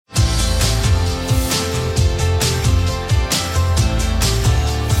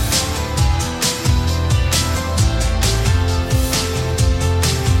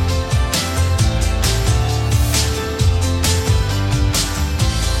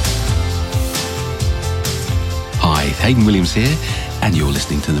Hayden Williams here, and you're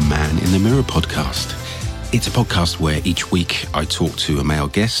listening to the Man in the Mirror podcast. It's a podcast where each week I talk to a male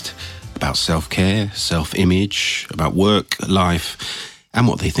guest about self-care, self-image, about work, life, and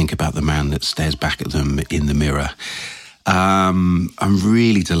what they think about the man that stares back at them in the mirror. I'm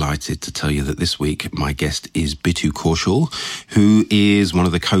really delighted to tell you that this week my guest is Bittu Kaushal, who is one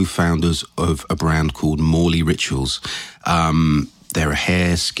of the co-founders of a brand called Mauli Rituals. They're a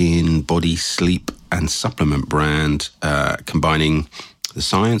hair, skin, body, sleep and supplement brand combining the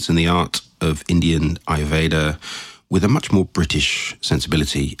science and the art of Indian Ayurveda with a much more British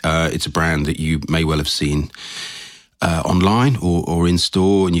sensibility. It's a brand that you may well have seen online or in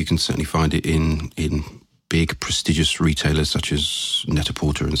store, and you can certainly find it in big prestigious retailers such as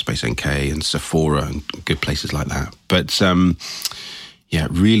Net-a-Porter and Space NK and Sephora and good places like that. But yeah,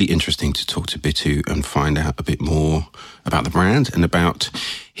 really interesting to talk to Bittu and find out a bit more about the brand and about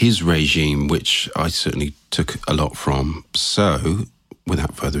his regime, which I certainly took a lot from. So,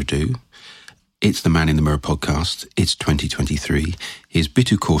 without further ado, it's the Man in the Mirror podcast. It's 2023. Here's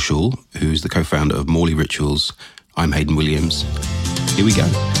Bittu Kaushal, who's the co-founder of Mauli Rituals. I'm Hayden Williams. Here we go.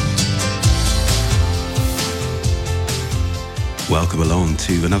 Welcome along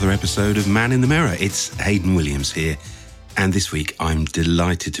to another episode of Man in the Mirror. It's Hayden Williams here. And this week, I'm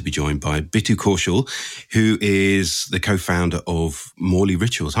delighted to be joined by Bittu Kaushal, who is the co-founder of Mauli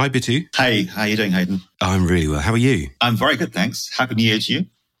Rituals. Hi, Bittu. Hey, how are you doing, Hayden? I'm really well. How are you? I'm very good, thanks. Happy New Year to you.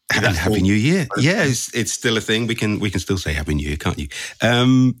 And Happy New Year. Yeah, it's still a thing. We can still say Happy New Year, can't you?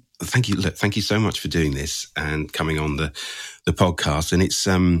 Thank you. Look, thank you so much for doing this and coming on the podcast. And it's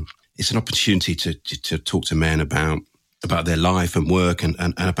an opportunity to talk to men about their life and work and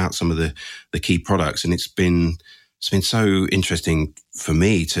about some of the key products. And it's been so interesting for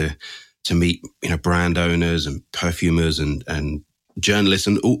me to meet, brand owners and perfumers and journalists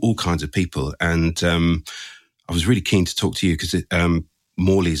and all kinds of people. And I was really keen to talk to you because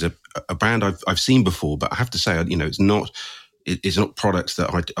Mauli's a brand I've seen before, but I have to say, it's not products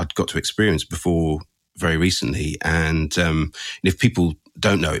that I'd got to experience before very recently. And if people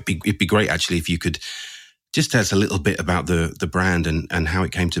don't know, it'd be great actually if you could just tell us a little bit about the brand and how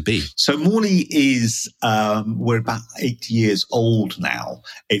it came to be. So Mauli is, we're about 8 years old now.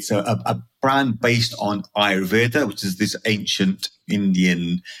 It's a brand based on Ayurveda, which is this ancient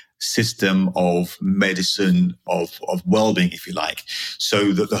Indian system of medicine, of well-being, if you like.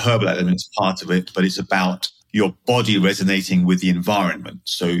 So that the herbal element is part of it, but it's about your body resonating with the environment.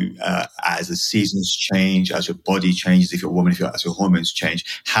 So as the seasons change, as your body changes, if you're a woman, as your hormones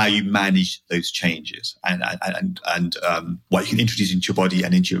change, how you manage those changes and what you can introduce into your body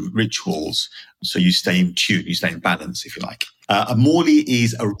and into your rituals so you stay in tune, you stay in balance, if you like. A Mauli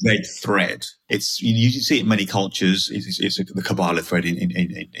is a red thread. You see it in many cultures. It's the Kabbalah thread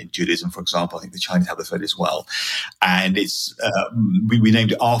in Judaism, for example. I think the Chinese have the thread as well. And it's we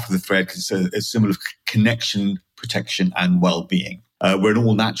named it after the thread because it's a symbol of connection, protection, and well-being. We're an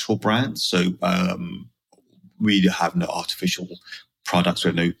all-natural brand, so we have no artificial products. We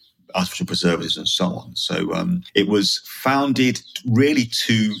have no artificial preservatives and so on. So it was founded really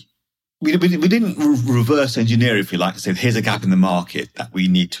to... We didn't reverse engineer, if you like, and say, here's a gap in the market that we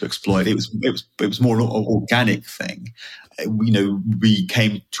need to exploit. It was more an organic thing. We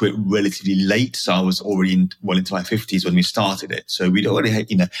came to it relatively late. So I was already into my 50s when we started it. So we'd already had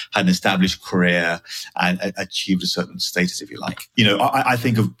an established career and achieved a certain status, if you like. I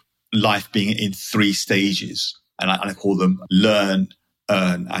think of life being in 3 stages, and I call them learn,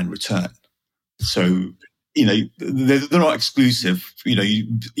 earn, and return. So they're not exclusive.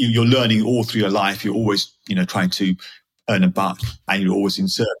 You're learning all through your life. You're always, trying to earn a buck and you're always in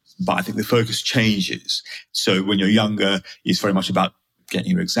service. But I think the focus changes. So when you're younger, it's very much about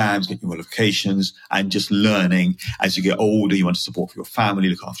getting your exams, getting your qualifications and just learning. As you get older, you want to support for your family,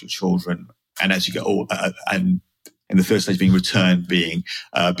 look after your children. And as you get older, and in the third stage being return, being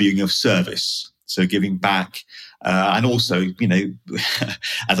of service. So giving back. And also,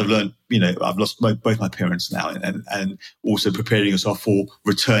 as I've learned, I've lost both my parents now and also preparing yourself for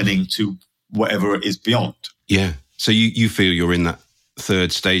returning to whatever is beyond. Yeah. So you feel you're in that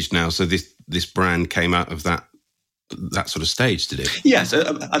third stage now. So this brand came out of that sort of stage, did it? Yes.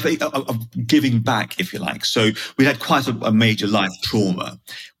 I think of giving back, if you like. So we had quite a major life trauma,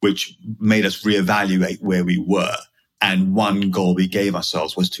 which made us reevaluate where we were. And one goal we gave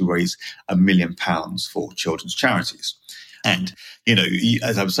ourselves was to raise £1 million for children's charities. And,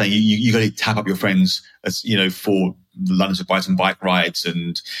 as I was saying, you got to tap up your friends, for London to Brighton bike rides.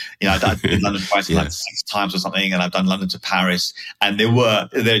 And, I've done London to Brighton like 6 times or something. And I've done London to Paris. And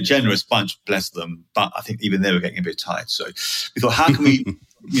they're a generous bunch, bless them. But I think even they were getting a bit tired. So we thought, how can we,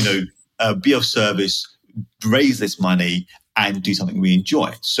 be of service, raise this money and do something we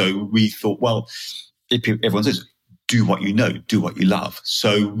enjoy. So we thought, well, everyone says, do what you know, do what you love.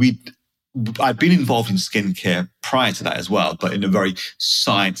 So I'd been involved in skincare prior to that as well, but in a very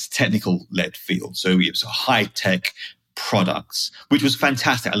science, technical-led field. So it was high-tech products, which was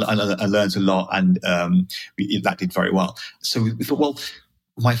fantastic. I learned a lot, and that did very well. So we thought, well,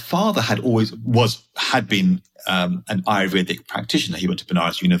 my father had been an Ayurvedic practitioner. He went to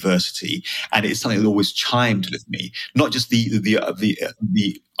Benares University, and it's something that always chimed with me. Not just the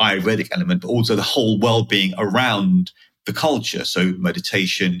Ayurvedic element, but also the whole well-being around the culture. So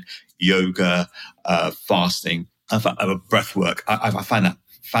meditation, yoga, fasting, breath work. I found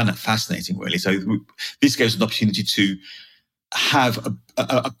that fascinating, really. So this gave us an opportunity to have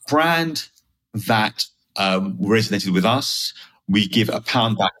a brand that resonated with us. We give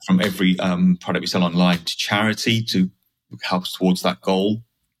 £1 back from every product we sell online to charity to help us towards that goal.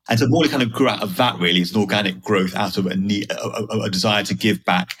 And so Mauli kind of grew out of that, really. It's an organic growth out of a desire to give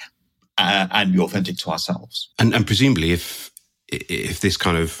back and be authentic to ourselves. And presumably, if this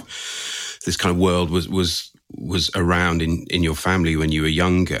kind of world was around in your family when you were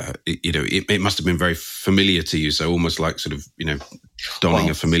younger, it must have been very familiar to you. So almost like sort of, donning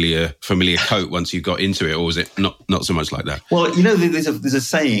a familiar coat once you got into it, or was it not so much like that? Well, there's a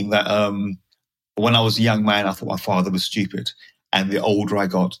saying that when I was a young man, I thought my father was stupid, and the older I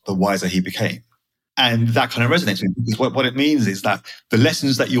got, the wiser he became. And that kind of resonates with me, because what it means is that the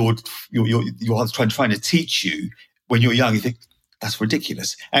lessons that you're trying to teach you when you're young, you think, that's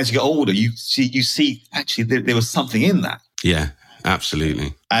ridiculous. As you get older, you see actually there was something in that. Yeah,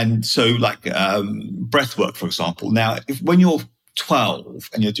 absolutely. And so, like breath work, for example. Now, when you're 12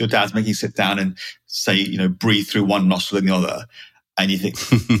 and your dad's making you sit down and say, breathe through one nostril and the other, and you think,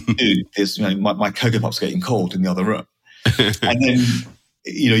 dude, my Cocoa Pop's getting cold in the other room. And then,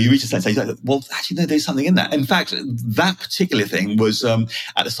 you reach a stage, like, well, actually, no, there's something in that. In fact, that particular thing was at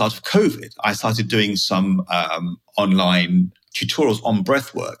the start of COVID. I started doing some online tutorials on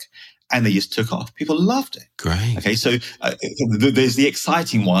breath work, and they just took off. People loved it. Great. Okay, so there's the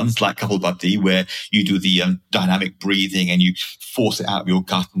exciting ones like Kapalbhati, where you do the dynamic breathing and you force it out of your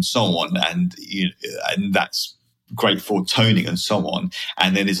gut and so on, and that's great for toning and so on.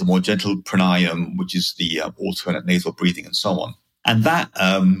 And then there's a more gentle pranayam, which is the alternate nasal breathing and so on. And that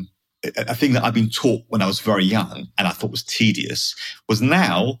a thing that I've been taught when I was very young and I thought was tedious was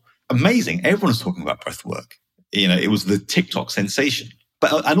now amazing. Everyone's talking about breath work. It was the TikTok sensation.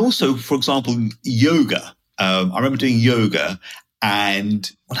 And also, for example, yoga. I remember doing yoga,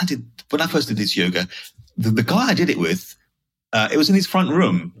 and when I first did this yoga, the guy I did it with, it was in his front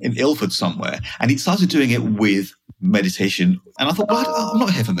room in Ilford somewhere, and he started doing it with meditation. And I thought, well, I'm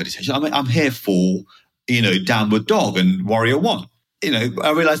not here for meditation. I'm here for, downward dog and warrior one.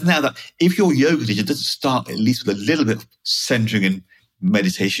 I realize now that if your yoga teacher doesn't start at least with a little bit of centering and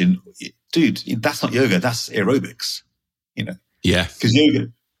meditation, dude, that's not yoga, that's aerobics, Yeah. Because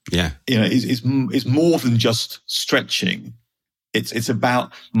yoga, yeah, is more than just stretching. It's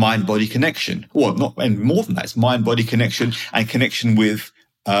about mind-body connection. Well, and more than that, it's mind-body connection and connection with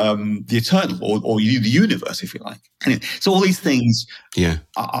the eternal or the universe, if you like. And so all these things,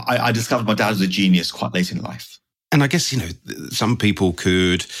 I discovered my dad was a genius quite late in life. And I guess, some people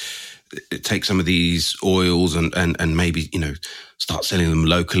could take some of these oils and maybe, start selling them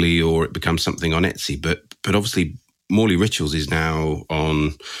locally, or it becomes something on Etsy. But obviously Mauli Rituals is now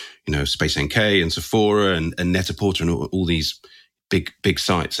on, Space NK and Sephora and Net-a-Porter and all these big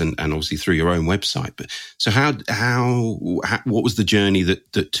sites, and obviously through your own website. But so how what was the journey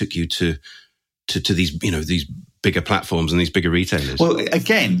that took you to these, these bigger platforms and these bigger retailers? Well,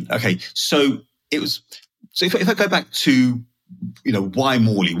 again, okay, so if I go back to, why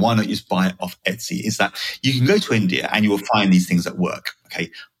Mauli? Why not just buy it off Etsy? Is that you can go to India and you will find these things that work, okay?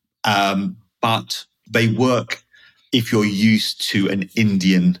 But they work if you're used to an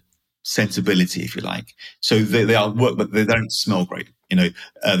Indian sensibility, if you like. So they are work, but they don't smell great.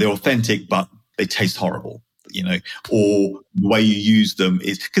 They're authentic, but they taste horrible. Or the way you use them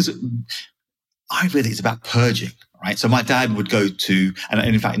is because Ayurveda is about purging. Right. So my dad would go to, and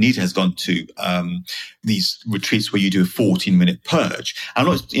in fact, Anita has gone to these retreats where you do a 14-minute purge. I'm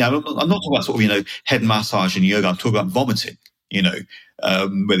not talking about sort of, head massage and yoga. I'm talking about vomiting,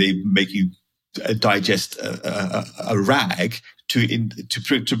 where they make you digest a rag to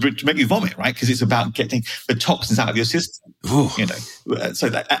make you vomit, right? Because it's about getting the toxins out of your system. Ooh. So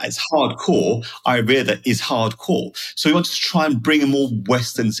that it's hardcore. Ayurveda is hardcore. So we wanted to try and bring a more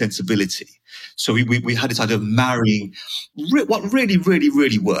Western sensibility. So we had this idea of marrying what really, really,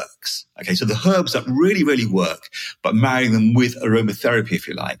 really works. Okay, so the herbs that really, really work, but marrying them with aromatherapy, if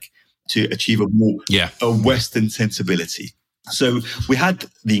you like, to achieve a Western sensibility. So we had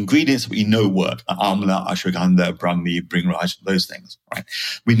the ingredients that we know work: amla, ashwagandha, brahmi, bhringraj, those things, right?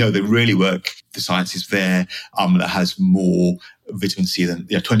 We know they really work. The science is there. Amla has more vitamin C than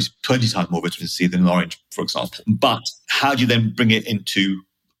 20 times more vitamin C than an orange, for example. But how do you then bring it into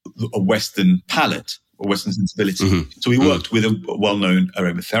a Western palate or Western sensibility? Mm-hmm. So we worked with a well-known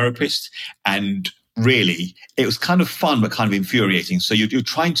aromatherapist, and really it was kind of fun but kind of infuriating. So you're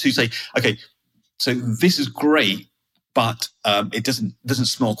trying to say, okay, so this is great, but it doesn't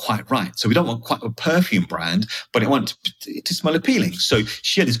smell quite right. So we don't want quite a perfume brand, but I want it to smell appealing. So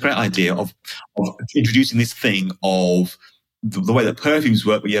she had this great idea of introducing this thing of the way that perfumes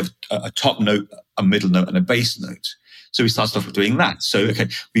work, where you have a top note, a middle note, and a base note. So we started off with doing that. So, okay,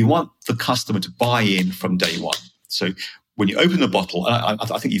 we want the customer to buy in from day one. So when you open the bottle, and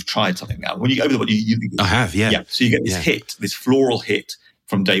I think you've tried something now. When you open the bottle, I have, yeah. Yeah. So you get this hit, this floral hit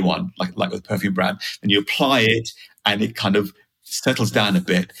from day one, like with a perfume brand, and you apply it, and it kind of settles down a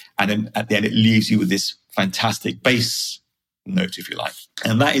bit, and then at the end, it leaves you with this fantastic base note, if you like.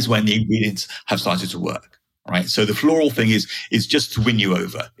 And that is when the ingredients have started to work. Right, so the floral thing is just to win you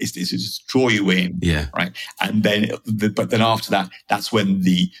over. It's just draw you in. Yeah. Right, and then but then after that, that's when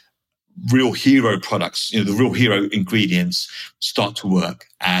the real hero products, the real hero ingredients start to work.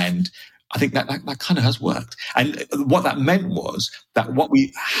 And I think that kind of has worked. And what that meant was that what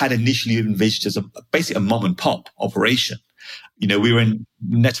we had initially envisioned as basically a mom and pop operation. We were in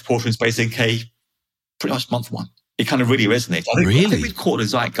Net-a-Porter in Space NK pretty much month one. It kind of really resonated. I think we caught the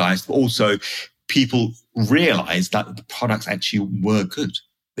zeitgeist, but also people realized that the products actually were good.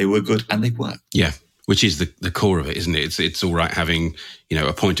 They were good and they worked. Yeah, which is the core of it, isn't it? It's all right having,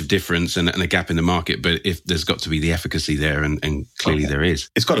 a point of difference and a gap in the market, but if there's got to be the efficacy there, and clearly there is.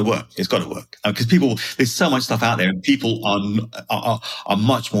 It's got to work. It's got to work. Because there's so much stuff out there, and people are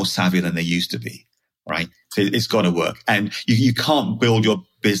much more savvy than they used to be, right? So it's got to work. And you can't build your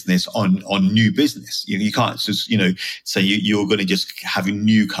business on new business. You can't just, say you're going to just having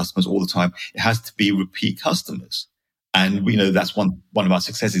new customers all the time. It has to be repeat customers. And we know that's one of our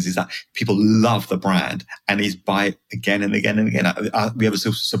successes is that people love the brand and is buy it again and again and again. We have a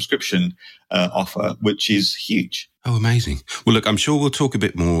subscription offer, which is huge. Oh, amazing. Well, look, I'm sure we'll talk a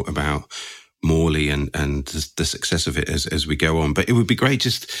bit more about Mauli and the success of it as we go on. But it would be great,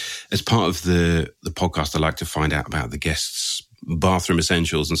 just as part of the podcast, I like to find out about the guests' bathroom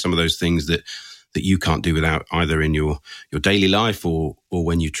essentials and some of those things that you can't do without, either in your daily life or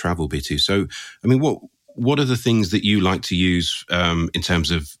when you travel, Bittu. So, I mean, what are the things that you like to use in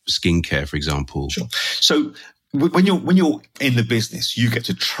terms of skincare, for example? Sure. So when you're in the business, you get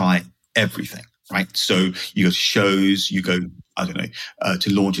to try everything. Right. So you go to shows, you go, I don't know,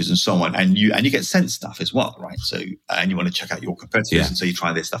 to launches and so on. And you get sent stuff as well. Right. So, and you want to check out your competitors. And so you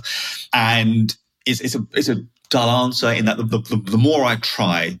try this stuff. And it's a dull answer in that the more I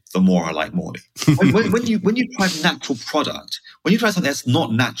try, the more I like Mauli. When you try a natural product, when you try something that's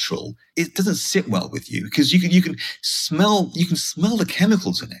not natural, it doesn't sit well with you because you can smell the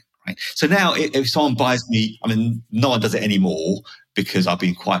chemicals in it. Right. So now if someone buys me, I mean, no one does it anymore because I've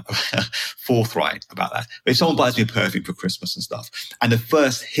been quite forthright about that. But if someone buys me a perfume for Christmas and stuff, and the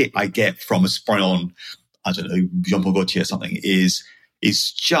first hit I get from a spray-on, I don't know, Jean Paul Gaultier or something, is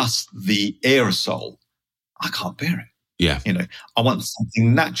just the aerosol, I can't bear it. Yeah. I want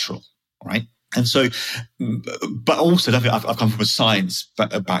something natural, right? And so, but also, I've come from a science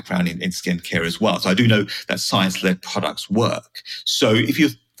background in skincare as well. So I do know that science-led products work. So if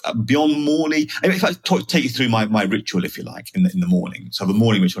you're beyond Mauli, if I take you through my ritual, if you like, in the morning. So I have a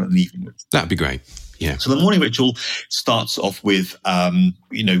morning ritual and an evening ritual. That'd be great. Yeah. So the morning ritual starts off with,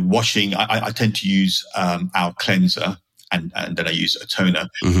 washing. I tend to use our cleanser and then I use a toner.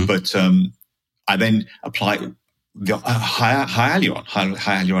 Mm-hmm. But I then apply the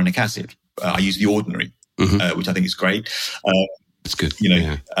hyaluronic acid. I use the ordinary, which I think is great. It's good.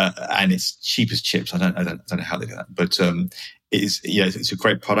 And it's cheap as chips. I don't know how they do that, but it's a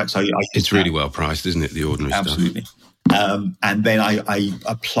great product. So it's really well priced, isn't it? The ordinary absolutely. Stuff. And then I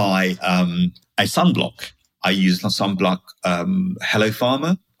apply a sunblock. I use a sunblock. Hello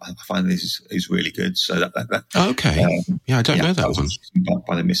Farmer. I find this is really good. So that okay. I don't know that one.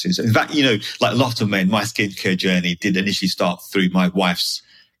 By the missus. In fact, like a lot of men, my skincare journey did initially start through my wife's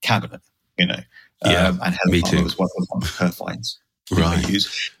cabinet. And Hello Farmer was one of her finds. Right. I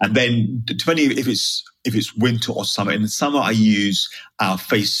use. And then depending if it's winter or summer. In the summer, I use our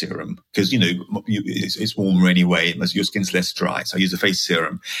face serum because it's warmer anyway, and your skin's less dry. So I use the face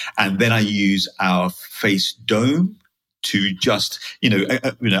serum, and then I use our face dome to just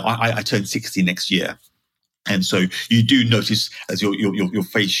I turn 60 next year, And so you do notice as your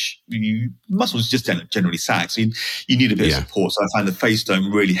face muscles just generally sag. So you need a bit of support. So I find the face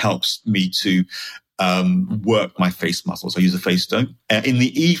dome really helps me to work my face muscles. I use a face dome. In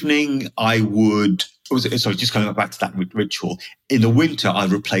the evening, I would. Sorry, just coming back to that ritual. In the winter, I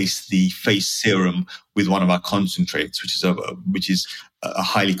replace the face serum with one of our concentrates, which is a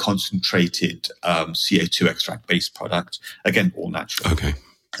highly concentrated CO2 extract based product. Again, all natural. Okay.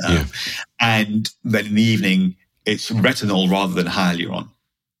 And then in the evening, it's retinol rather than hyaluron.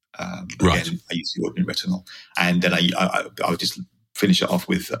 Right. Again, I use the ordinary retinol, and then I would just finish it off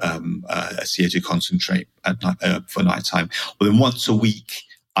with a CO2 concentrate at night, for nighttime. Well, then once a week,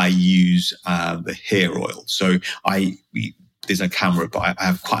 I use the hair oil. So there's no camera, but I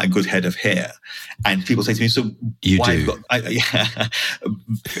have quite a good head of hair. And people say to me, "So you why do?"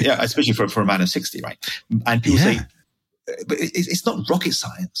 Yeah, especially for a man of 60, right? And people say, "But it's not rocket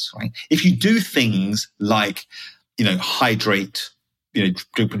science, right? If you do things like, hydrate, drink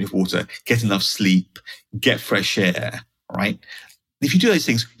plenty of water, get enough sleep, get fresh air, right? If you do those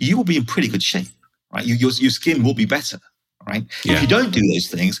things, you will be in pretty good shape, right? Your skin will be better." Right. Yeah. If you don't do those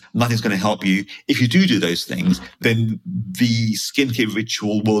things, nothing's going to help you. If you do those things, then the skincare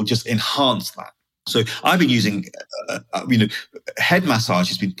ritual will just enhance that. So I've been using, head massage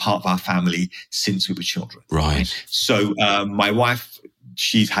has been part of our family since we were children. Right. So my wife,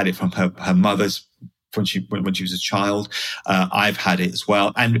 she's had it from her mother's when she was a child. I've had it as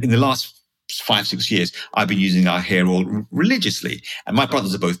well, and in the last 5-6 years, I've been using our hair oil religiously. And my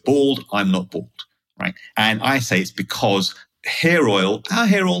brothers are both bald. I'm not bald. Right. And I say it's because our hair oil,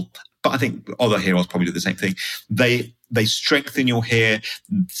 but I think other hair oils probably do the same thing. They strengthen your hair.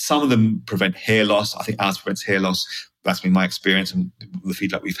 Some of them prevent hair loss. I think ours prevents hair loss. That's been my experience and the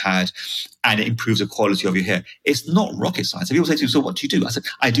feedback we've had. And it improves the quality of your hair. It's not rocket science. And people say to me, "So what do you do?" I said,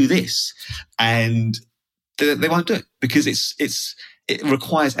 "I do this." And they won't do it because it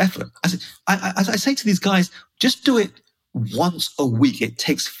requires effort. I say to these guys, just do it once a week. It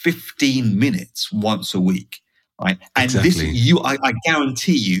takes 15 minutes once a week, right? And exactly. I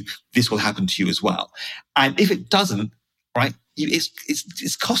guarantee you, this will happen to you as well. And if it doesn't, right,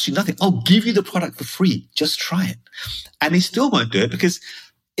 it's cost you nothing. I'll give you the product for free. Just try it. And they still won't do it because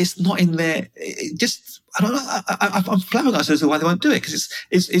it's not in there. I don't know. I'm flabbergasted as to why they won't do it, because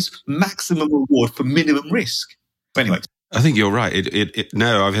it's maximum reward for minimum risk. But anyway. I think you're right.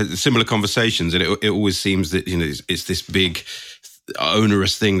 No, I've had similar conversations, and it always seems that it's this big,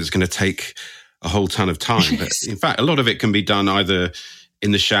 onerous thing that's going to take a whole ton of time. But in fact, a lot of it can be done either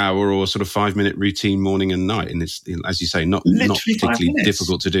in the shower or sort of 5-minute routine morning and night, and it's, as you say, not particularly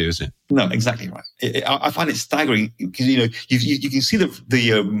difficult to do, is it? No, exactly right. I find it staggering because you can see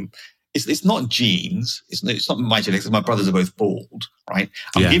the. It's not genes. It's not my genetics. My brothers are both bald, right?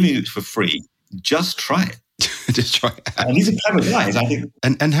 I'm giving it for free. Just try it. Just try it out. And these are clever guys, I think.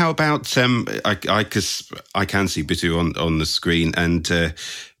 And how about because I can see Bittu on the screen, and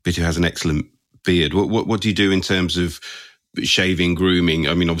Bittu has an excellent beard. What do you do in terms of shaving, grooming?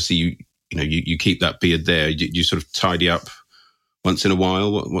 I mean, obviously you keep that beard there. You sort of tidy up once in a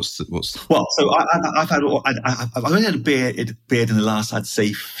while. What's well? So I've only had a beard in the last, I'd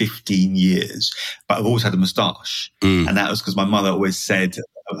say, 15 years, but I've always had a moustache, and that was because my mother always said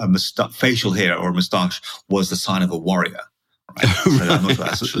facial hair or a moustache was the sign of a warrior. Right? So I'm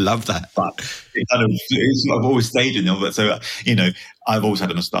not sure love that, but I've always stayed in them. So I've always had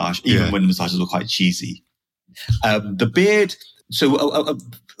a moustache, even when the moustaches were quite cheesy. The beard. So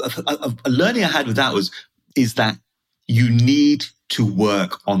a learning I had with that is that you need to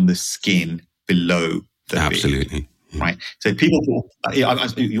work on the skin below the beard. Absolutely, right? So people,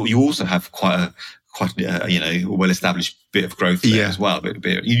 you also have quite a well-established bit of growth there as well. But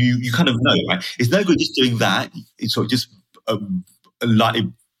you kind of know, right? It's no good just doing that. It's sort of just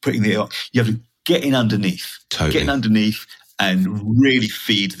lightly putting the. You have to get in underneath, get in underneath, and really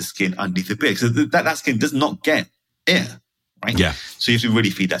feed the skin underneath the beard. So that skin does not get air, right? Yeah. So you have to really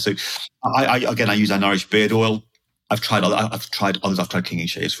feed that. So I use our Nourish beard oil. I've tried others. I've tried King &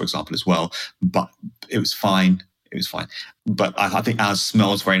 Shaves, for example, as well, but it was fine. But I think ours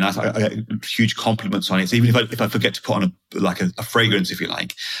smells very nice. I get huge compliments on it. So even if I forget to put on a fragrance, if you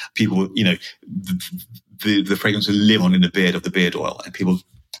like, people, the fragrance will live on in the beard of the beard oil, and people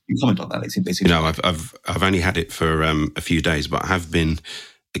comment on that. They seem I've only had it for a few days, but I have been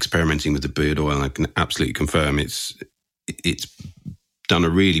experimenting with the beard oil, and I can absolutely confirm it's done a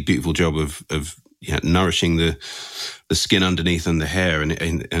really beautiful job of nourishing the skin underneath and the hair, and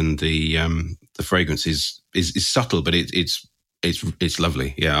the fragrance is subtle, but it's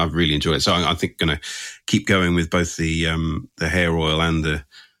lovely. Yeah, I've really enjoyed it. So I think going to keep going with both the hair oil and the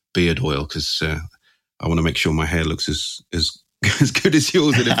beard oil, because I want to make sure my hair looks as as good as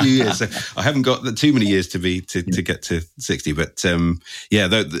yours in a few years. So I haven't got too many years to get to 60, but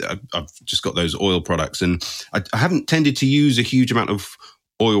I've just got those oil products, and I haven't tended to use a huge amount of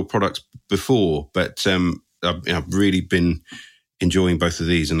oil products before, but I've really been enjoying both of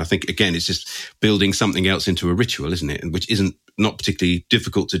these. And I think, again, it's just building something else into a ritual, isn't it? Which isn't not particularly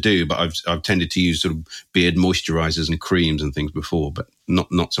difficult to do, but I've tended to use sort of beard moisturizers and creams and things before, but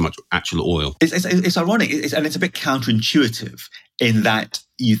not so much actual oil. It's ironic, and it's a bit counterintuitive in that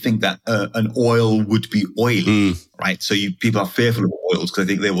you think that an oil would be oily, right? So people are fearful of oils because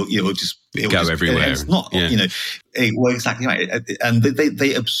they think it will just go everywhere. It's not, well, exactly right. And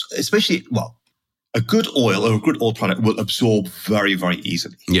they especially, a good oil or a good oil product will absorb very, very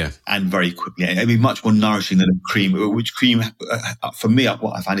easily. Yeah. And very quickly. It'll be much more nourishing than a cream, which cream, for me,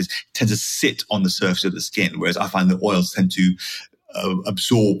 what I find is tends to sit on the surface of the skin, whereas I find the oils tend to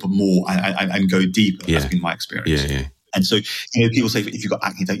absorb more and go deeper. Yeah. That's been my experience. Yeah. And so, people say if you've got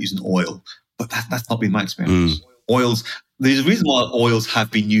acne, don't use an oil. But that's not been my experience. Oils, there's a reason why oils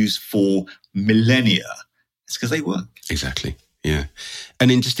have been used for millennia. It's because they work. Exactly. Yeah. And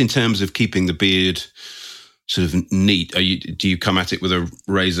in terms of keeping the beard sort of neat, do you come at it with a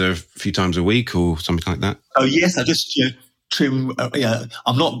razor a few times a week or something like that? Oh yes, I just trim.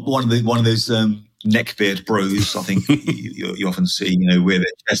 I'm not one of those neck beard bros. I think you often see where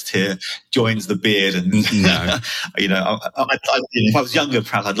the chest hair joins the beard, and no. If I was younger,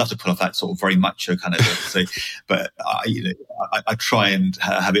 perhaps I'd love to pull off that sort of very macho kind of thing. But I try and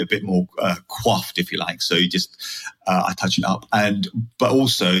have it a bit more coiffed, if you like. So I touch it up, but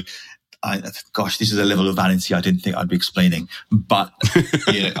also. Gosh, this is a level of vanity I didn't think I'd be explaining. But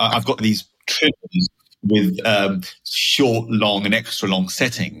I've got these trimmers with short, long, and extra long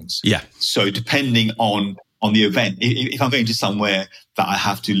settings. Yeah. So depending on the event, if I'm going to somewhere that I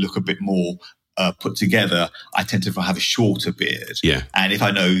have to look a bit more put together, I tend to have a shorter beard. Yeah. And if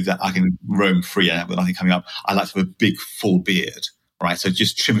I know that I can roam free and have nothing coming up, I like to have a big, full beard. Right, so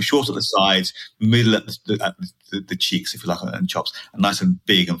just trim it short at the sides, middle at the cheeks, if you like, and chops, and nice and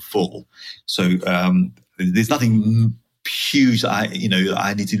big and full. So there's nothing huge that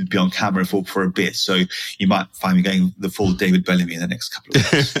I need to be on camera for a bit. So you might find me going the full David Bellamy in the next couple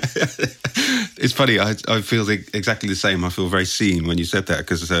of months. It's funny. I feel exactly the same. I feel very seen when you said that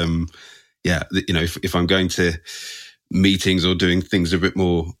because, if I'm going to meetings or doing things a bit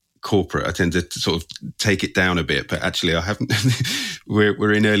more corporate, I tend to sort of take it down a bit, but actually I haven't.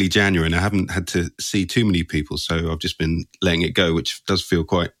 we're in early January and I haven't had to see too many people, so I've just been letting it go, which does feel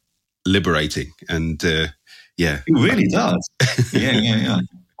quite liberating. And it really does. Yeah.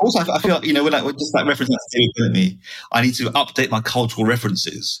 Also, I feel when just that reference to me, I need to update my cultural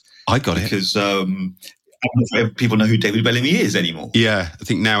references. I got it because I don't know if people know who David Bellamy is anymore. Yeah, I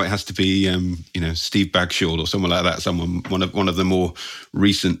think now it has to be, Steve Bagshaw or someone like that. One of the more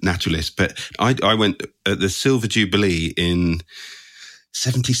recent naturalists. But I went at the Silver Jubilee in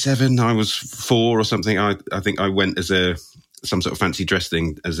 '77. I was 4 or something. I think I went as some sort of fancy dress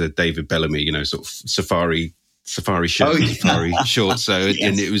thing as a David Bellamy, sort of safari shirt, safari shorts. So, yes.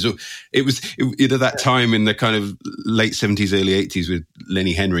 And it was that time in the kind of late 70s, early 80s with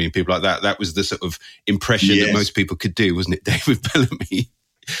Lenny Henry and people like that. That was the sort of impression that most people could do, wasn't it? David Bellamy.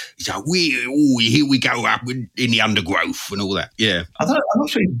 He's like, here we go up in the undergrowth and all that. Yeah. I'm not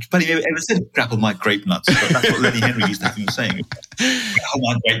sure Bellamy ever said grapple my grape nuts, but that's what Lenny Henry used to have him saying. Grapple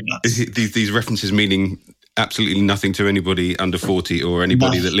my grape nuts. These references meaning absolutely nothing to anybody under 40 or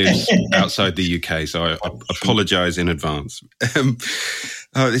anybody that lives outside the UK. So I apologise in advance.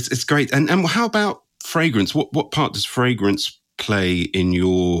 It's great. And how about fragrance? What part does fragrance play in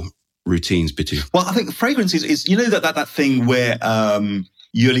your routines, Bittu? Well, I think fragrance is that thing where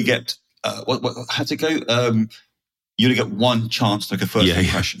you only get how's it go? You only get one chance to make a first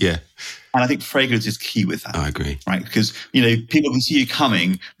impression. Yeah. And I think fragrance is key with that. I agree. Right, because people can see you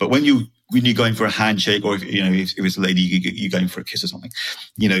coming, but when you're going for a handshake, or if it's a lady, you're going for a kiss or something,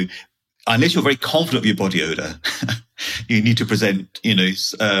 unless you're very confident of your body odor, you need to present, you need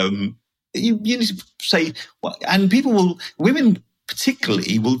to say, and women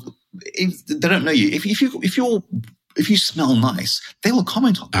particularly will, if they don't know you, if you smell nice, they will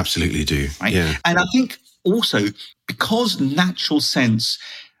comment on that. Absolutely do. Right? Yeah. And I think also because natural scents,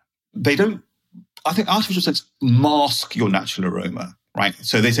 I think artificial scents mask your natural aroma. Right,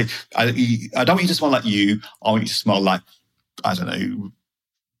 so they say, I don't want you to smell like you. I want you to smell like, I don't know,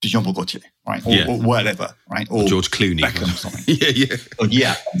 Jean-Paul Gaultier, right, or whatever, right, or George Clooney, Beckham or something.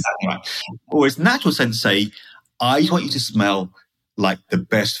 yeah, exactly right. Or it's natural scents say, I want you to smell like the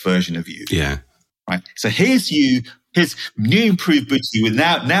best version of you. Yeah, right. So here's new improved Bittu with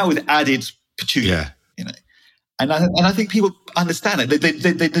now with added patchouli. Yeah. you know. And I think people understand it.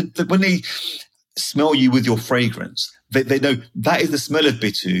 They when they smell you with your fragrance, they know that is the smell of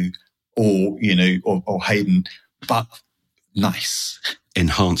Bittu or, you know, or Hayden, but nice.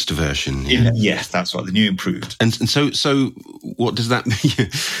 Enhanced version. Yeah. Yes, that's right. The new improved. And so what does that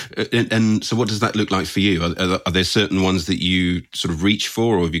mean? And so what does that look like for you? Are there certain ones that you sort of reach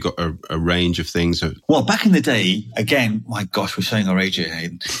for, or have you got a range of things? Well, back in the day, again, my gosh, we're showing our age here,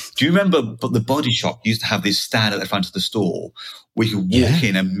 Hayden. Do you remember the Body Shop used to have this stand at the front of the store where you could walk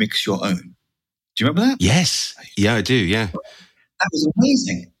in and mix your own? Do you remember that? Yes. Yeah, I do. Yeah. That was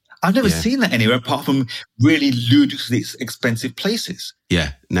amazing. I've never seen that anywhere apart from really ludicrously expensive places.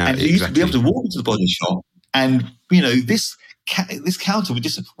 Yeah, no, and you used to be able to walk into the Body Shop, and you know this counter would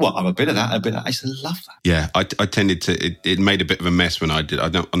just I'm a bit of that, a bit of that. I used to love that. Yeah, I tended to. It made a bit of a mess when I did.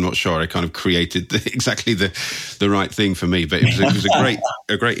 I'm not sure I kind of created exactly the right thing for me, but it was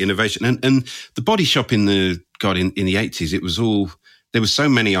a great innovation. And the Body Shop in the 80s, it was all, there were so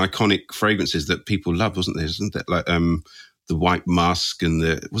many iconic fragrances that people loved, wasn't there? Isn't there like the White Musk and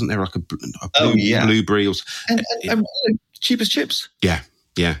wasn't there like a blueberry or and cheap as chips?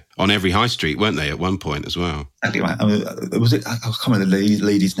 Yeah, on every high street, weren't they, at one point as well? Exactly right. I mean, I can't remember the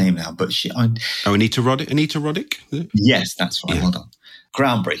lady's name now, but Anita Roddick? Anita Roddick? Yes, that's right. Yeah. Well done.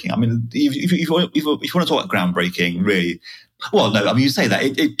 Groundbreaking. I mean, if you want to talk about groundbreaking, really, well, no, I mean, you say that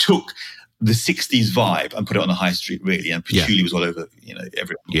it took the 60s vibe and put it on the high street, really, and patchouli was all over, you know,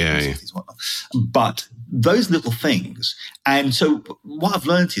 everyone. Yeah. But those little things, and so what I've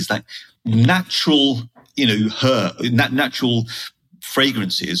learned is that natural, you know, natural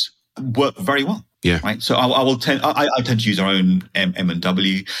fragrances work very well. Yeah. Right. So I tend to use our own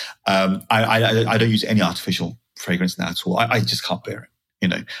M&W. I don't use any artificial fragrance now at all. I just can't bear it. You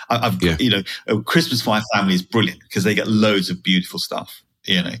know, you know, Christmas for my family is brilliant because they get loads of beautiful stuff.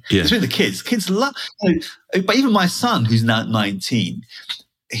 You know, especially the kids love. You know, but even my son, who's now 19,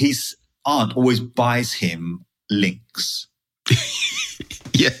 his aunt always buys him Lynx.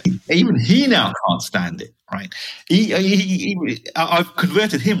 Yeah, even he now can't stand it. Right, I've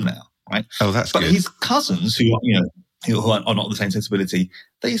converted him now. Right. Oh, that's good. But his cousins, who are not the same sensibility,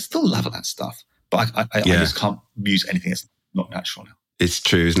 they still love that stuff. But I just can't use anything that's not natural now. It's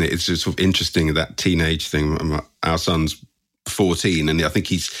true, isn't it? It's just sort of interesting, that teenage thing. Our son's 14, and I think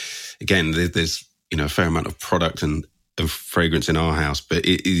there's you know, a fair amount of product and fragrance in our house, but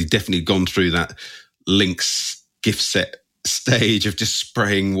he's definitely gone through that Lynx gift set stage of just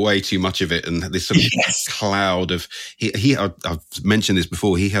spraying way too much of it, and this sort of cloud of I've mentioned this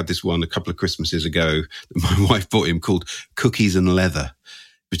before. He had this one a couple of Christmases ago that my wife bought him called Cookies and Leather,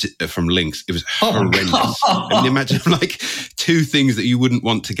 which from Lynx. It was horrendous. I mean, imagine like two things that you wouldn't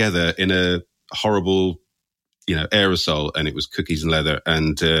want together in a horrible, you know, aerosol, and it was Cookies and Leather,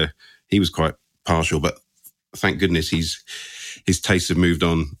 and he was quite partial, but thank goodness his tastes have moved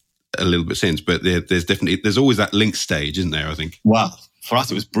on a little bit since. But there's always that Lynx stage, isn't there? I think. Wow, for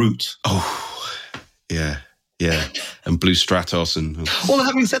us it was Brute. Oh, yeah, and Blue Stratos and. Well,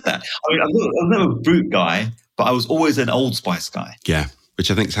 having said that, I mean, I'm not a Brute guy, but I was always an Old Spice guy. Yeah,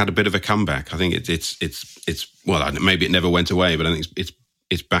 which I think has had a bit of a comeback. I think it's well, maybe it never went away, but I think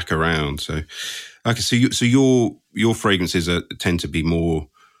it's back around. So, okay, so your fragrances tend to be more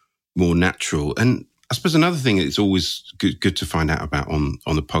natural. And I suppose another thing that's always good to find out about on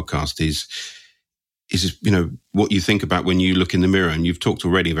the podcast is you know, what you think about when you look in the mirror. And you've talked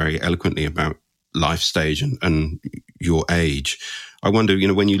already very eloquently about life stage and your age. I wonder, you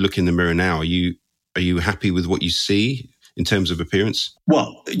know, when you look in the mirror now, are you happy with what you see in terms of appearance?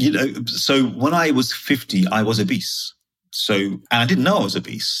 Well, you know, so when I was 50, I was obese. And I didn't know I was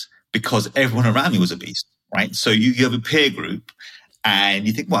obese because everyone around me was obese, right? So you have a peer group, and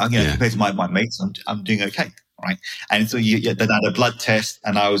you think, well, you know, compared to my mates, I'm doing okay, right? And so then I had a blood test,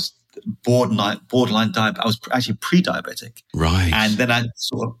 and I was borderline diabetic. I was actually pre-diabetic, right? And then I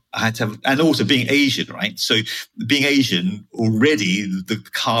had to have, and also being Asian, right? So being Asian, already the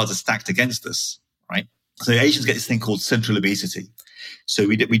cards are stacked against us, right? So Asians get this thing called central obesity. So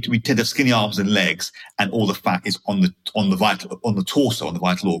we tend to have skinny arms and legs, and all the fat is on the torso, on the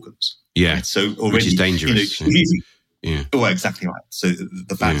vital organs. Yeah, right? So already, which is dangerous. Yeah. Oh, exactly right. So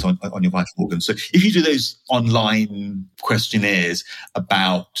the fat's on your vital organs. So if you do those online questionnaires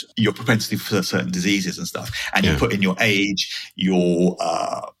about your propensity for certain diseases and stuff, and you put in your age, your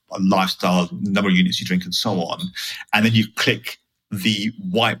lifestyle, number of units you drink, and so on, and then you click the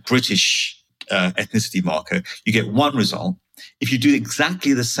white British ethnicity marker, you get one result. If you do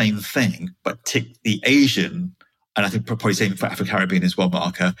exactly the same thing, but tick the Asian, and I think probably same for Afro-Caribbean as well,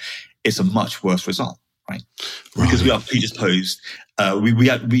 marker, it's a much worse result. Right. Because we are predisposed. We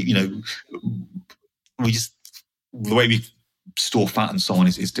the way we store fat and so on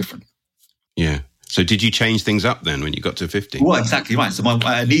is different. Yeah. So did you change things up then when you got to 50? Well, exactly right. So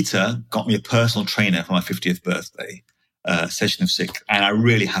Anita got me a personal trainer for my 50th birthday, session of 6, and I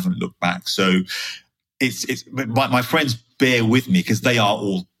really haven't looked back. So it's my friends bear with me because they are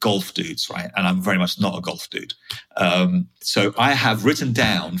all golf dudes, right? And I'm very much not a golf dude. So I have written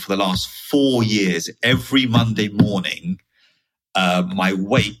down for the last 4 years, every Monday morning, my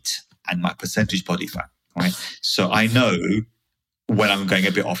weight and my percentage body fat, right? So I know when I'm going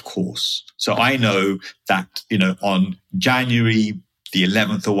a bit off course. So I know that, on January the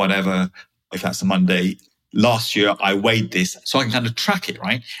 11th or whatever, if that's a Monday, last year I weighed this, so I can kind of track it,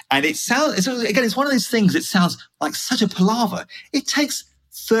 right? And it's one of those things that sounds like such a palaver. It takes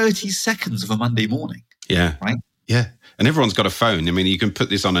 30 seconds of a Monday morning. Yeah. Right? Yeah. And everyone's got a phone. I mean, you can put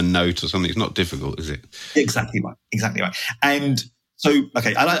this on a note or something. It's not difficult, is it? Exactly right. And so,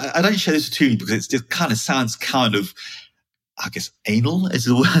 okay, I don't share this with you because it just kind of sounds kind of, I guess, anal is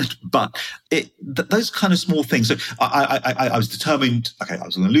the word, but those kind of small things. So I was determined, okay, I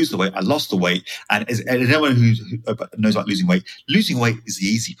was going to lose the weight. I lost the weight. And anyone who knows about losing weight is the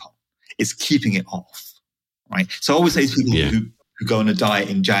easy part. It's keeping it off, right? So I always say to people who go on a diet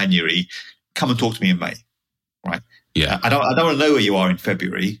in January, come and talk to me in May, right? Yeah. I don't want to know where you are in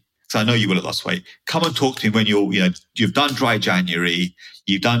February, because I know you will have lost weight. Come and talk to me when you've done dry January,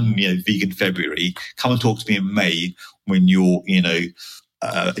 you've done, vegan February. Come and talk to me in May when you're,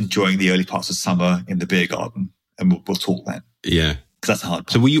 enjoying the early parts of summer in the beer garden, and we'll talk then. Yeah. Because that's the hard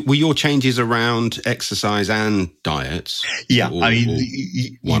part. So were your changes around exercise and diets? Yeah.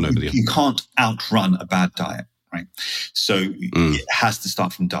 You can't outrun a bad diet, right? So it has to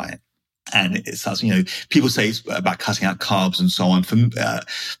start from diet. And it starts, people say it's about cutting out carbs and so on.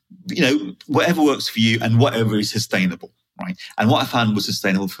 Whatever works for you and whatever is sustainable, right? And what I found was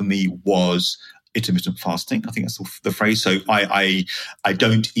sustainable for me was intermittent fasting. I think that's the phrase. So I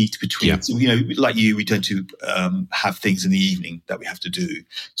don't eat between, like you, we tend to have things in the evening that we have to do.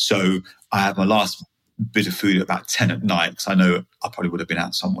 So I have my last bit of food at about 10 at night, because I know I probably would have been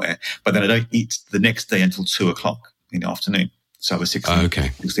out somewhere, but then I don't eat the next day until 2:00 in the afternoon. So I was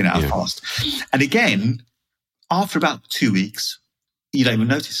 16 hour fast. And again, after about 2 weeks, you don't even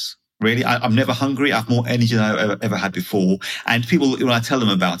notice. Really, I'm never hungry. I have more energy than I've ever had before. And people, when I tell them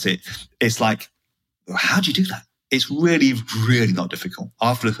about it, it's like, how do you do that? It's really, really not difficult.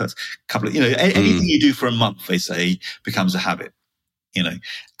 After the first couple of, anything you do for a month, they say, becomes a habit,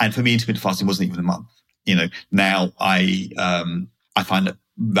 And for me, intermittent fasting wasn't even a month. Now I find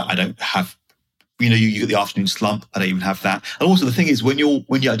that I don't have, you get the afternoon slump. I don't even have that. And also the thing is,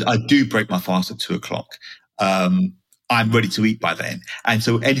 I do break my fast at 2:00, I'm ready to eat by then. And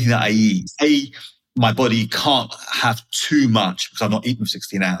so anything that I eat, my body can't have too much because I've not eaten for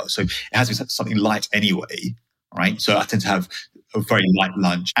 16 hours. So it has to be something light anyway, right? So I tend to have a very light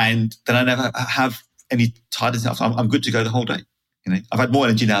lunch, and then I never have any tiredness. So I'm good to go the whole day. I've had more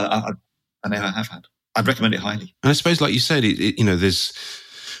energy now than I never have had. I'd recommend it highly. And I suppose, like you said, there's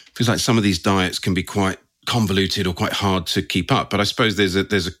feels like some of these diets can be quite convoluted or quite hard to keep up. But I suppose there's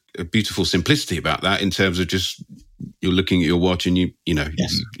a beautiful simplicity about that in terms of just you're looking at your watch and you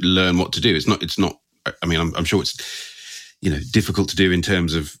learn what to do. It's not. I mean, I'm sure it's difficult to do in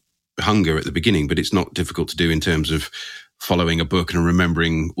terms of hunger at the beginning, but it's not difficult to do in terms of following a book and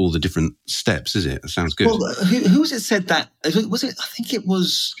remembering all the different steps, is it? That sounds good. Well, who was it said that? Was it? I think it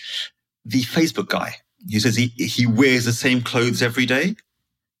was the Facebook guy who says he wears the same clothes every day.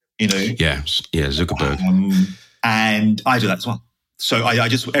 Yeah, Zuckerberg. And I do that as well. So I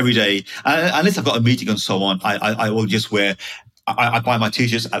just every day, unless I've got a meeting and so on, I will just wear. I buy my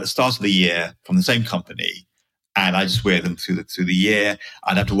t-shirts at the start of the year from the same company, and I just wear them through the year.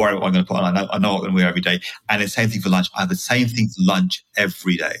 I don't have to worry what I'm going to put on. I know what I'm going to wear every day. And the same thing for lunch. I have the same thing for lunch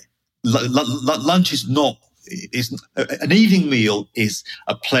every day. Lunch is not. An evening meal is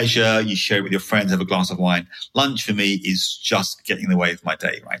a pleasure. You share it with your friends, have a glass of wine. Lunch for me is just getting in the way of my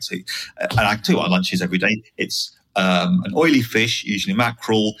day, right? So, and I can tell you what lunch is every day. It's an oily fish, usually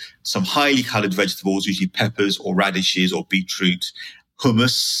mackerel, some highly coloured vegetables, usually peppers or radishes or beetroot,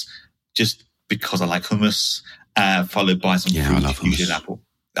 hummus, just because I like hummus, followed by some fruit, I love hummus. usually an apple.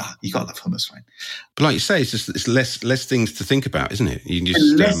 You gotta love hummus, right? But like you say, it's less things to think about, isn't it? You can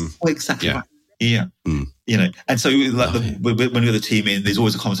just exactly right. Yeah. And so like when we have the team in, there's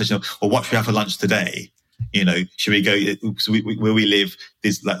always a conversation of, well, what should we have for lunch today? Should we go, so where we live,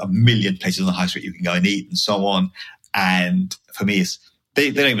 there's like a million places on the high street you can go and eat and so on. And for me,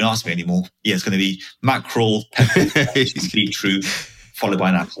 they don't even ask me anymore. Yeah, it's going to be mackerel, peppers, beetroot, followed by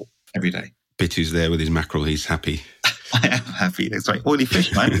an apple every day. Bittu's there with his mackerel. He's happy. I am happy. That's right. Oily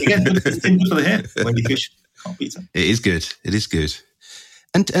fish, man. Again, it's good for the hair. Oily fish, can't beat them. It is good. It is good.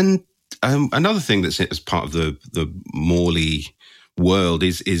 And another thing that's as part of the Mauli world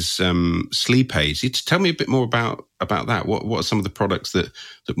is sleep aids. Tell me a bit more about that. What are some of the products that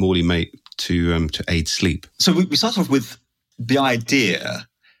Mauli make to aid sleep? So we started off with the idea,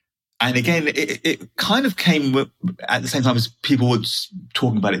 and again, it kind of came at the same time as people were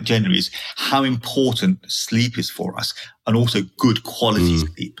talking about it generally, is how important sleep is for us, and also good quality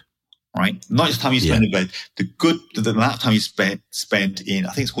sleep. Right, not just time you spend in bed, the amount of time you spend in,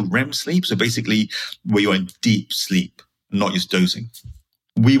 I think it's called REM sleep. So basically, where you're in deep sleep, not just dozing.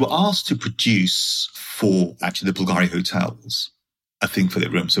 We were asked to produce for actually the Bulgari hotels a thing for their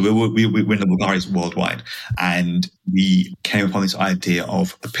room. So we're in the Bulgaris worldwide, and we came upon this idea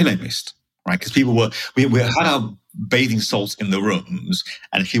of a pillow mist, right? Because people we had our bathing salts in the rooms,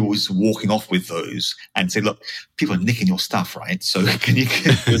 and people were just walking off with those and say, look, people are nicking your stuff, right? So can you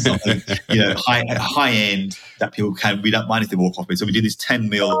do something, high end that people can, we don't mind if they walk off with. So we did this 10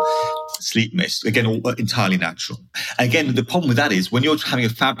 ml sleep mist, again, all entirely natural. And again, the problem with that is when you're having a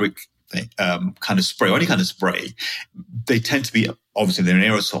fabric kind of spray, or any kind of spray, they tend to be, obviously they're an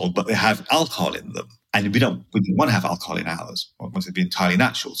aerosol, but they have alcohol in them. And we don't want to have alcohol in ours. We want it to be entirely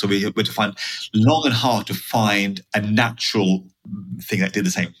natural. So we had to find long and hard to find a natural thing that did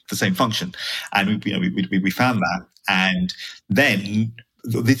the same function. And we found that. And then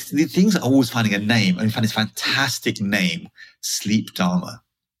the things are always finding a name. And we found this fantastic name, Sleep Dharma,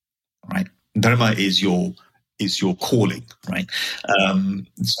 right? Dharma is your calling, right?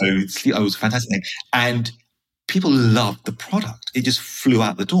 So sleep was a fantastic name. And people loved the product. It just flew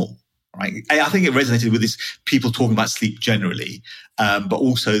out the door. Right, I think it resonated with this people talking about sleep generally, but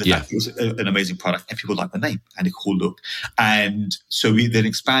also the fact it was an amazing product and people liked the name and a cool look. And so we then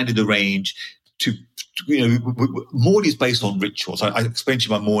expanded the range to Mauli is based on rituals. I explained to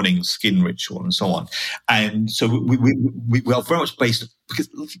you my morning skin ritual and so on. And so we are very much based, because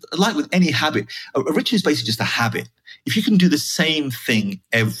like with any habit, a ritual is basically just a habit. If you can do the same thing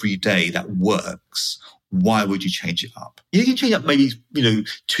every day that works, why would you change it up? You can change up, maybe,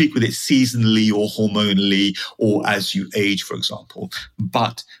 tweak with it seasonally or hormonally or as you age, for example.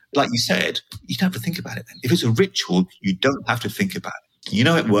 But like you said, you don't have to think about it then. If it's a ritual, you don't have to think about it. You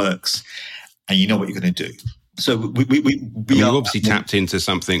know it works and you know what you're going to do. So we obviously tapped into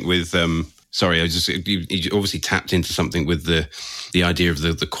something with, you obviously tapped into something with the idea of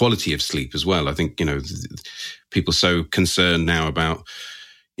the quality of sleep as well. I think, people are so concerned now about,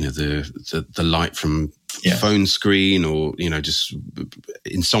 the light from phone screen or, just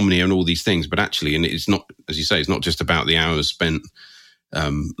insomnia and all these things. But actually, and it's not, as you say, it's not just about the hours spent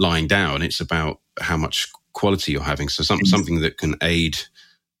lying down. It's about how much quality you're having. So something that can aid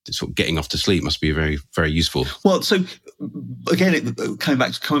sort of getting off to sleep must be very, very useful. Well, so again, coming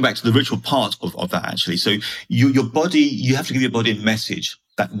back to the ritual part of that, actually. So your body, you have to give your body a message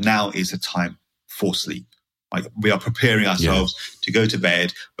that now is a time for sleep. Like we are preparing ourselves to go to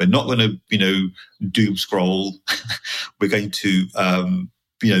bed. We're not going to, doom scroll. We're going to,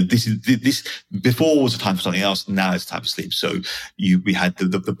 this before was a time for something else. Now it's time for sleep. So we had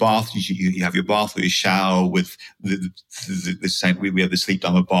the bath. You have your bath or your shower with the same. We have the Sleep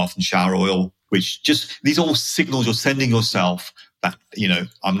Dharma bath and shower oil, which these are all signals you're sending yourself that,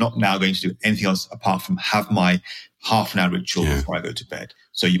 I'm not now going to do anything else apart from have my half an hour ritual before I go to bed.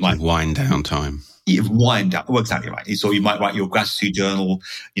 So you might wind down time. Wind down. Well, exactly right. So you might write your gratitude journal.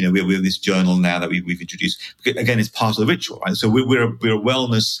 We have this journal now that we've introduced. Again, it's part of the ritual, right? So we're a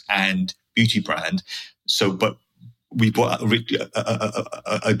wellness and beauty brand. So, but we brought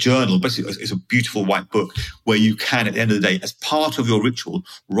a journal. Basically, it's a beautiful white book where you can, at the end of the day, as part of your ritual,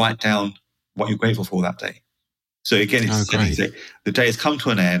 write down what you're grateful for that day. So again, the day has come to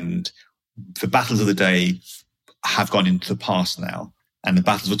an end. The battles of the day have gone into the past now, and the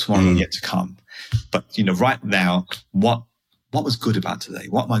battles of tomorrow are yet to come. But, right now, what was good about today?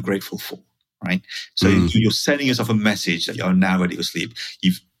 What am I grateful for? Right. So you're sending yourself a message that you're now ready for sleep.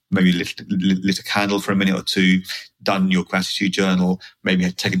 You've maybe lit a candle for a minute or two, done your gratitude journal, maybe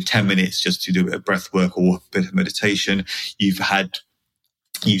had taken 10 minutes just to do a bit of breath work or a bit of meditation. You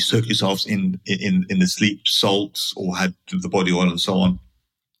soak yourselves in the sleep salts or had the body oil and so on.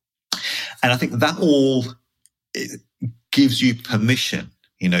 And I think that all gives you permission,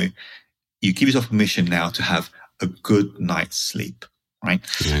 you give yourself permission now to have a good night's sleep, right?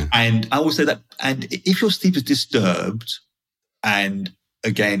 Yeah. And I will say that, and if your sleep is disturbed, and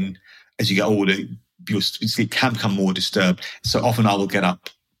again, as you get older, your sleep can become more disturbed. So often I will get up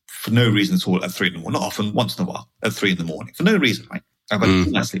for no reason at all at 3 in the morning. Not often, once in a while, at 3 in the morning, for no reason, right? I've had a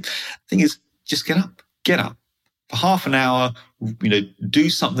good night's sleep. The thing is, just get up. for half an hour, do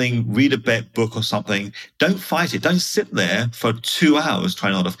something, read a book or something. Don't fight it. Don't sit there for 2 hours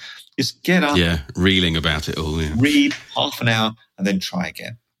trying not to. Just get up. Yeah, reeling about it all. Yeah. Read half an hour and then try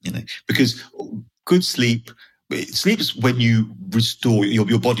again. Because good sleep is when you restore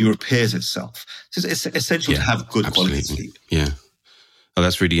your body repairs itself. So it's essential to have good quality sleep. Yeah. Oh,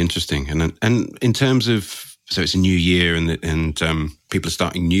 that's really interesting. And in terms of, so it's a new year and people are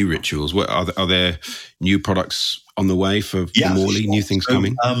starting new rituals. What are there new products on the way for Mauli? Sure. New things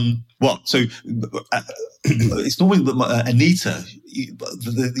coming? It's normally Anita.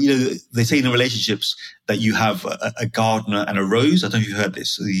 They say in relationships that you have a gardener and a rose. I don't know if you've heard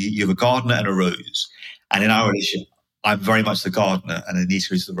this. You have a gardener and a rose. And in our relationship, I'm very much the gardener and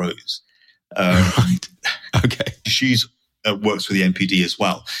Anita is the rose. Right. Okay. She's works for the NPD as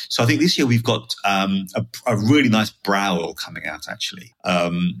well. So I think this year we've got a really nice brow oil coming out, actually.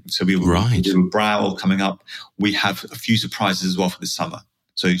 So we have a brow oil coming up. We have a few surprises as well for this summer.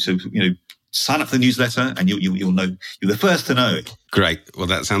 So sign up for the newsletter and you'll know. You're the first to know. Great. Well,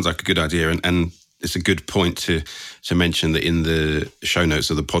 that sounds like a good idea. And it's a good point to mention that in the show notes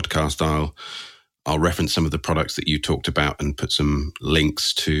of the podcast, I'll reference some of the products that you talked about and put some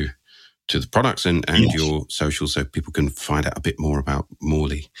links to the products and your socials so people can find out a bit more about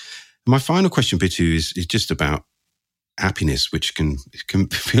Mauli. My final question, Bittu, is just about happiness, which can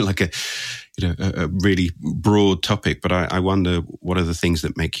feel like a really broad topic, but I wonder, what are the things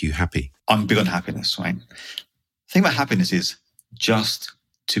that make you happy? I'm big on happiness, right? The thing about happiness is just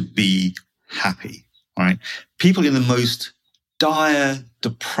to be happy, right? People in the most dire,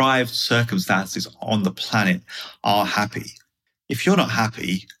 deprived circumstances on the planet are happy. If you're not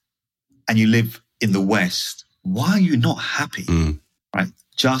happy and you live in the West, why are you not happy? Right?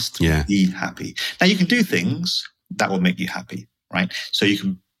 Just be happy. Now, you can do things that will make you happy, right? So you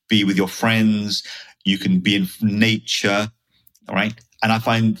can be with your friends, you can be in nature, all right? And I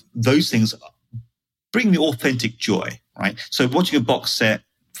find those things bring me authentic joy, right? So watching a box set,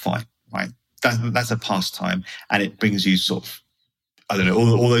 fine, right? That's a pastime, and it brings you sort of, I don't know,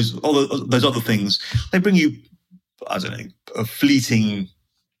 all those other things. They bring you, I don't know, a fleeting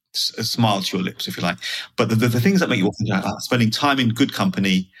a smile to your lips, if you like. But the things that make you authentic are spending time in good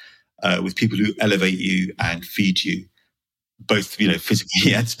company with people who elevate you and feed you, both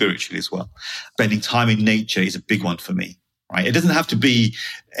physically and spiritually as well. Spending time in nature is a big one for me. Right? It doesn't have to be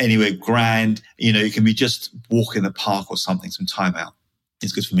anywhere grand. It can be just walk in the park or something, some time out.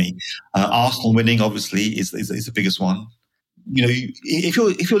 It's good for me. Arsenal winning, obviously, is the biggest one.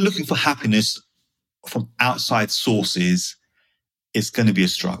 If you're looking for happiness from outside sources, it's going to be a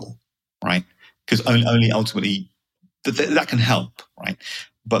struggle, right? Because only ultimately that can help, right?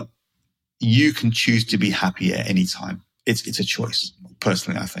 But you can choose to be happy at any time. It's a choice,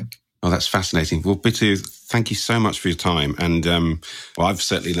 personally, I think. Oh, that's fascinating. Well, Bittu, thank you so much for your time. And I've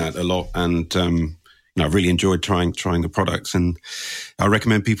certainly learned a lot, and I've really enjoyed trying the products, and I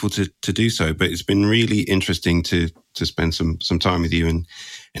recommend people to do so. But it's been really interesting to spend some time with you and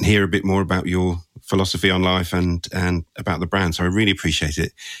hear a bit more about your philosophy on life and about the brand. So I really appreciate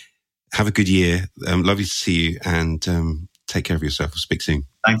it. Have a good year. Lovely to see you, and take care of yourself. We'll speak soon.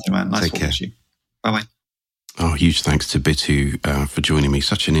 Thank you, man. Nice talking to you. Bye-bye. Oh, huge thanks to Bittu for joining me.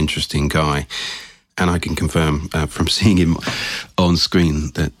 Such an interesting guy. And I can confirm from seeing him on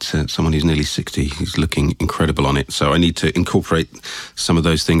screen that someone who's nearly 60, he's looking incredible on it. So I need to incorporate some of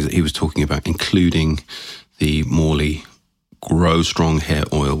those things that he was talking about, including the Mauli Grow Strong Hair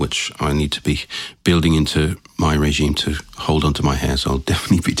Oil, which I need to be building into my regime to hold onto my hair. So I'll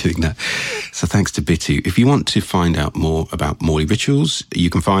definitely be doing that. So thanks to Bittu. If you want to find out more about Mauli Rituals,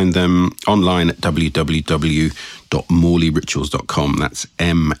 you can find them online at www.maulirituals.com. That's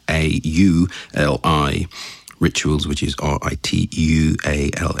MAULI Rituals, which is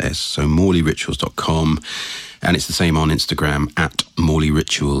RITUALS. So maulirituals.com. And it's the same on Instagram at Mauli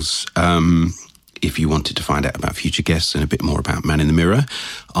Rituals. If you wanted to find out about future guests and a bit more about Man in the Mirror,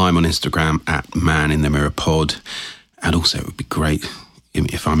 I'm on Instagram at Man in the Mirror Pod. And also, it would be great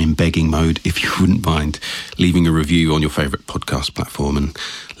if I'm in begging mode, if you wouldn't mind leaving a review on your favourite podcast platform and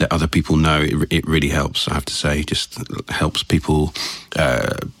let other people know. It really helps, I have to say. Just helps people,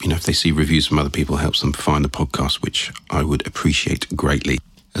 if they see reviews from other people, helps them find the podcast, which I would appreciate greatly.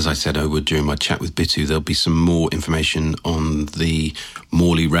 As I said I would during my chat with Bittu, there'll be some more information on the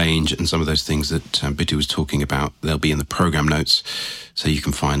Mauli range and some of those things that Bittu was talking about. They'll be in the program notes, so you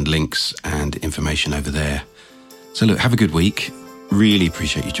can find links and information over there. So look, have a good week. Really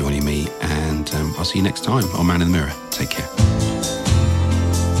appreciate you joining me, and I'll see you next time on Man in the Mirror. Take care.